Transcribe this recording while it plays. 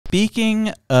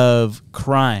Speaking of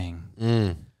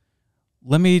crying,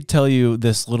 let me tell you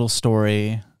this little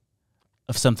story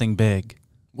of something big.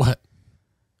 What?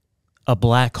 A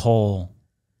black hole.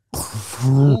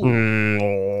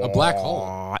 A black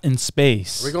hole in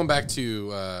space. Are we going back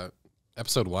to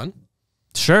episode 1?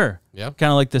 Sure. Yeah.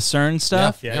 Kind of like the CERN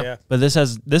stuff. Yeah. But this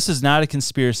is not a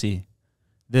conspiracy.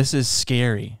 This is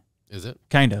scary. Is it?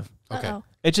 Kind of. Okay.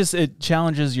 It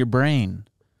challenges your brain.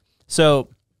 So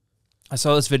I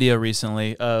saw this video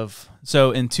recently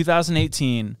so in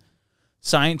 2018,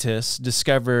 scientists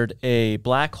discovered a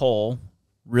black hole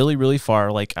really, really far.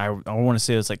 Like I want to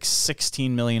say it was like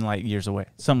 16 million light years away.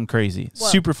 Something crazy. Whoa.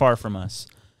 Super far from us.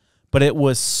 But they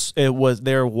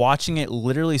were watching it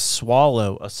literally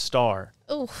swallow a star.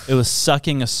 Oof. It was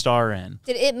sucking a star in.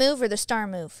 Did it move or the star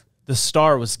move? The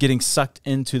star was getting sucked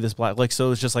into this black, so it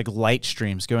was just like light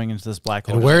streams going into this black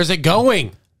hole. And where is it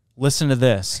going? Listen to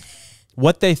this.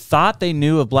 What they thought they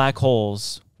knew of black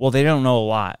holes, well, they don't know a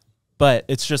lot, but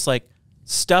it's just like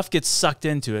stuff gets sucked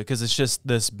into it because it's just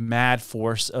this mad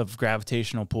force of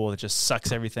gravitational pull that just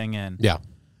sucks everything in. Yeah.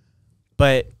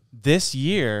 But this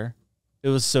year, it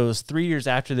was 3 years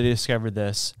after they discovered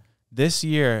this. This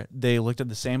year, they looked at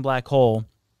the same black hole,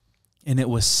 and it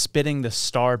was spitting the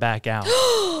star back out.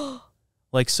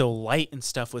 So light and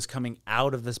stuff was coming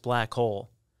out of this black hole.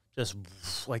 Just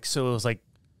so it was like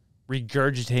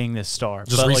regurgitating this star.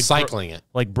 Just recycling it.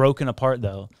 Like broken apart,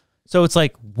 though. So it's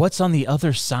like, what's on the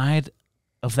other side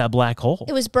of that black hole?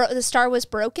 It was the star was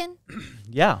broken?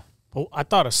 Yeah. Well, I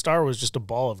thought a star was just a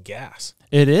ball of gas.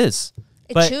 It is.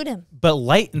 It chewed him. But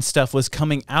light and stuff was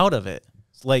coming out of it.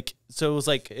 So it was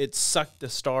like it sucked the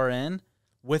star in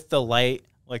with the light,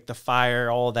 like the fire,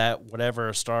 all that, whatever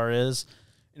a star is,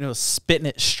 and it was spitting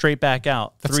it straight back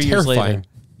out. That's 3 years terrifying. later.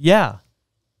 Yeah.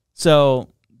 So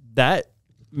that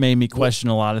made me question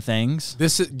a lot of things.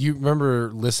 Do you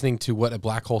remember listening to what a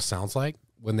black hole sounds like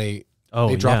when they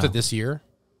dropped it this year?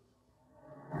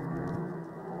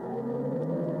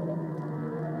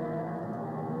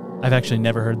 I've actually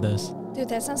never heard this. Dude,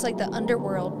 that sounds like the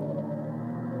underworld.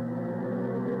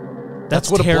 That's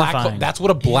what terrifying. that's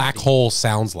what a black hole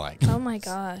sounds like. Oh my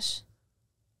gosh.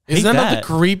 Isn't that not the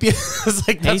creepiest? It's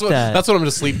like that's what I'm going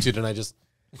to sleep to tonight. Just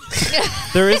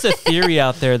there is a theory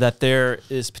out there that there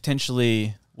is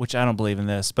potentially, which I don't believe in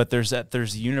this, but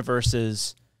there's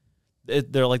universes.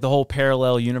 They're like the whole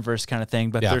parallel universe kind of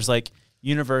thing, but there's like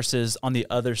universes on the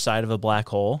other side of a black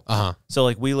hole. So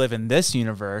like we live in this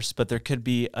universe, but there could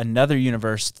be another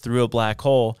universe through a black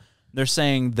hole. They're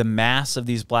saying the mass of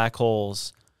these black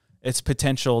holes, it's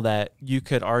potential that you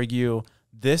could argue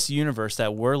this universe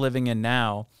that we're living in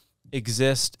now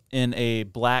exists in a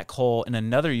black hole in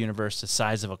another universe the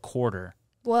size of a quarter.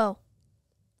 Whoa.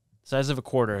 Size of a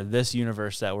quarter, this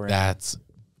universe that we're in. That's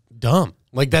dumb.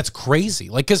 Like, that's crazy.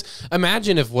 Like, because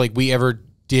imagine if, like, we ever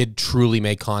did truly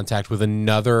make contact with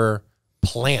another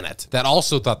planet that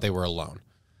also thought they were alone.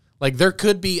 Like, there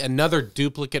could be another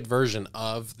duplicate version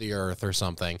of the Earth or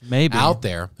something out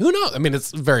there. Who knows? I mean,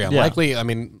 it's very unlikely. I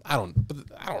mean, I don't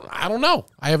know.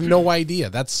 I have no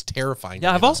idea. That's terrifying.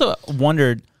 Yeah, I've also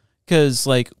wondered because,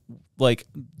 like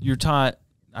you're taught.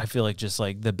 I feel like just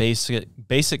like the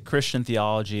basic Christian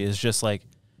theology is just like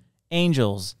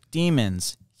angels,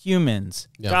 demons, humans,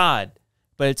 God.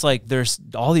 But it's like there's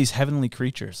all these heavenly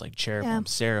creatures like cherubim,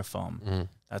 seraphim.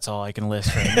 That's all I can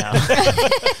list right now.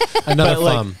 Another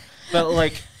thumb. But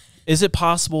like, is it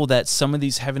possible that some of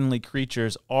these heavenly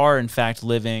creatures are in fact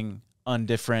living on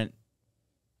different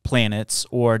planets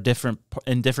or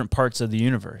in different parts of the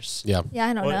universe? Yeah,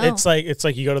 I don't know. It's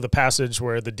like you go to the passage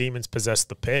where the demons possess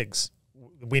the pigs.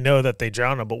 We know that they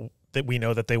drown them, but we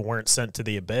know that they weren't sent to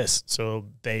the abyss, so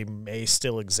they may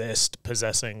still exist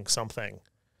possessing something.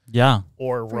 Yeah.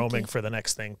 Or roaming for the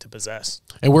next thing to possess.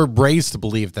 And we're raised to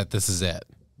believe that this is it.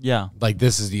 Yeah. Like,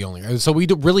 this is the only. So we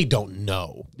really don't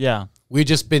know. Yeah. We've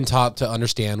just been taught to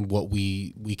understand what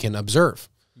we can observe.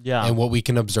 Yeah. And what we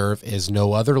can observe is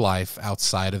no other life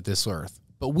outside of this earth.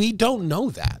 But we don't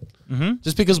know that.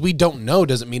 Just because we don't know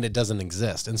doesn't mean it doesn't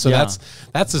exist. And so that's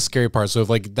the scary part. So if,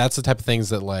 like, that's the type of things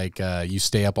that, like, you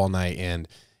stay up all night, and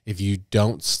if you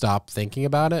don't stop thinking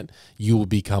about it, you will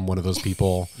become one of those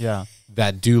people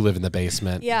that do live in the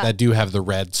basement, that do have the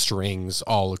red strings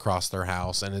all across their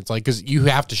house. And it's like, because you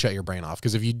have to shut your brain off,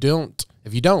 because if you don't,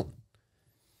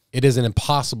 it is an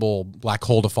impossible black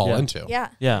hole to fall into. Yeah.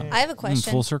 I have a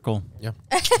question. Full circle. Yeah.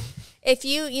 If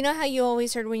you know how you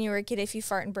always heard when you were a kid, if you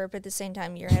fart and burp at the same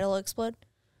time, your head will explode?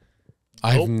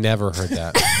 I've never heard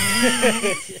that.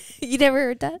 You never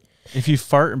heard that? If you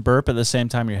fart and burp at the same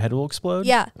time, your head will explode?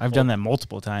 Yeah. I've done that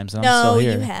multiple times, and I'm still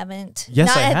here. No, you haven't. Yes,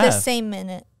 Not I at have. the same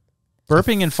minute.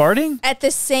 Burping and farting? At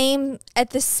the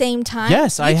same time?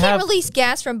 Yes, I You have. can't release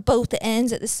gas from both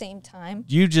ends at the same time.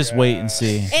 You just wait and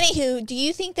see. Anywho, do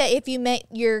you think that if you met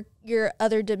your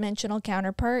other dimensional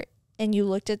counterpart and you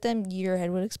looked at them, your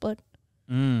head would explode?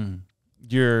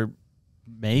 You're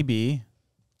maybe.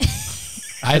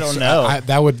 I don't know.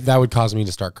 That would cause me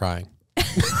to start crying.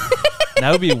 That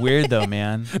would be weird though,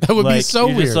 man. That would be so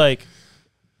you're weird. Just like,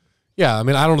 yeah, I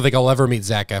mean, I don't think I'll ever meet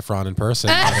Zac Efron in person.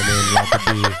 But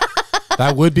I mean,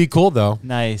 that would be cool though.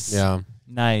 nice. Yeah.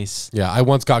 Nice. Yeah, I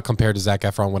once got compared to Zac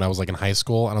Efron when I was like in high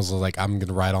school, and I was like, I'm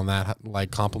gonna ride on that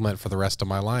like compliment for the rest of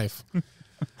my life.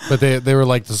 But they were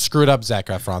like the screwed up Zac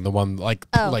Efron, the one like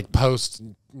post,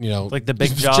 Like the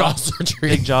big jaw surgery,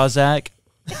 big jaw Zach.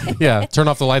 Yeah, turn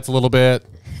off the lights a little bit.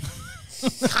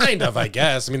 Kind of, I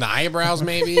guess. I mean, the eyebrows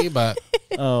maybe, but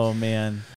Oh man.